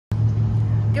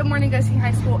Good morning, Gussie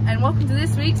High School, and welcome to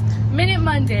this week's Minute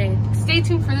Monday. Stay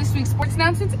tuned for this week's sports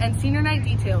announcements and senior night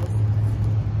details.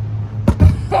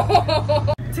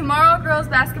 Tomorrow, girls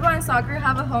basketball and soccer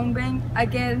have a home game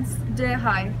against the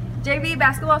High. JV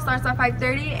basketball starts at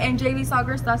 5:30 and JV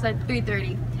soccer starts at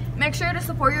 3:30. Make sure to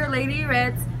support your Lady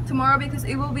Reds tomorrow because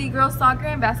it will be girls soccer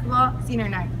and basketball senior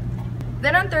night.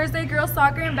 Then on Thursday, girls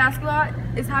soccer and basketball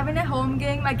is having a home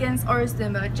game against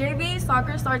Oristimba. JV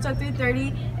soccer starts at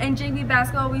 3:30 and JV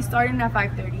basketball will be starting at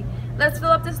 5:30. Let's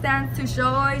fill up the stands to show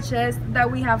OHS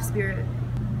that we have spirit.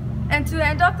 And to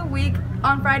end off the week,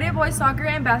 on Friday, boys soccer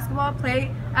and basketball play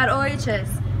at OHS.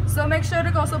 So make sure to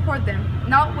go support them,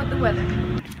 not with the weather.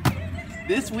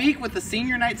 This week with the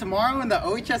senior night tomorrow and the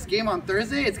OHS game on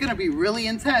Thursday, it's going to be really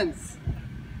intense.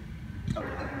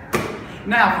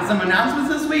 Now, for some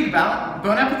announcements this week,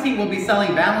 Bon Appetit will be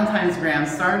selling Valentine's grams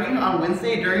starting on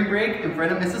Wednesday during break in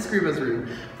front of Mrs. Scriba's room.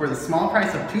 For the small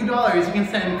price of $2, you can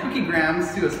send cookie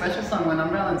grams to a special someone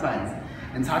on Valentine's.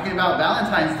 And talking about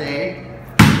Valentine's Day,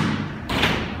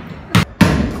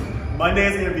 Monday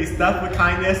is going to be stuffed with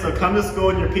kindness, so come to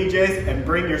school in your PJs and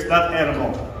bring your stuffed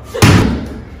animal.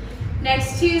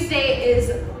 Next Tuesday is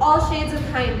all shades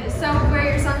of kindness, so wear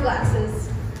your sunglasses.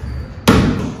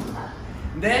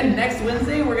 then next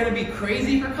Wednesday we're going to be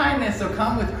crazy for kindness, so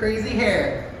come with crazy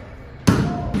hair.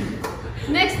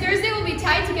 Next Thursday will be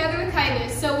tied together with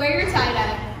kindness, so wear your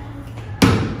tie-dye.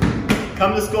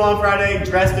 Come to school on Friday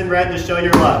dressed in red to show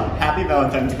your love. Happy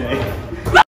Valentine's Day.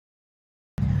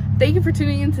 Thank you for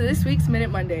tuning in to this week's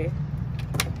Minute Monday.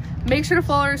 Make sure to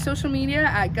follow our social media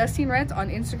at Gussie Reds on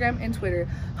Instagram and Twitter.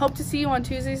 Hope to see you on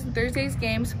Tuesdays and Thursdays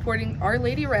games supporting our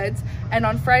Lady Reds and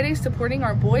on Fridays supporting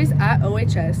our boys at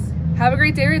OHS. Have a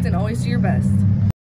great day, Reds, and always do your best.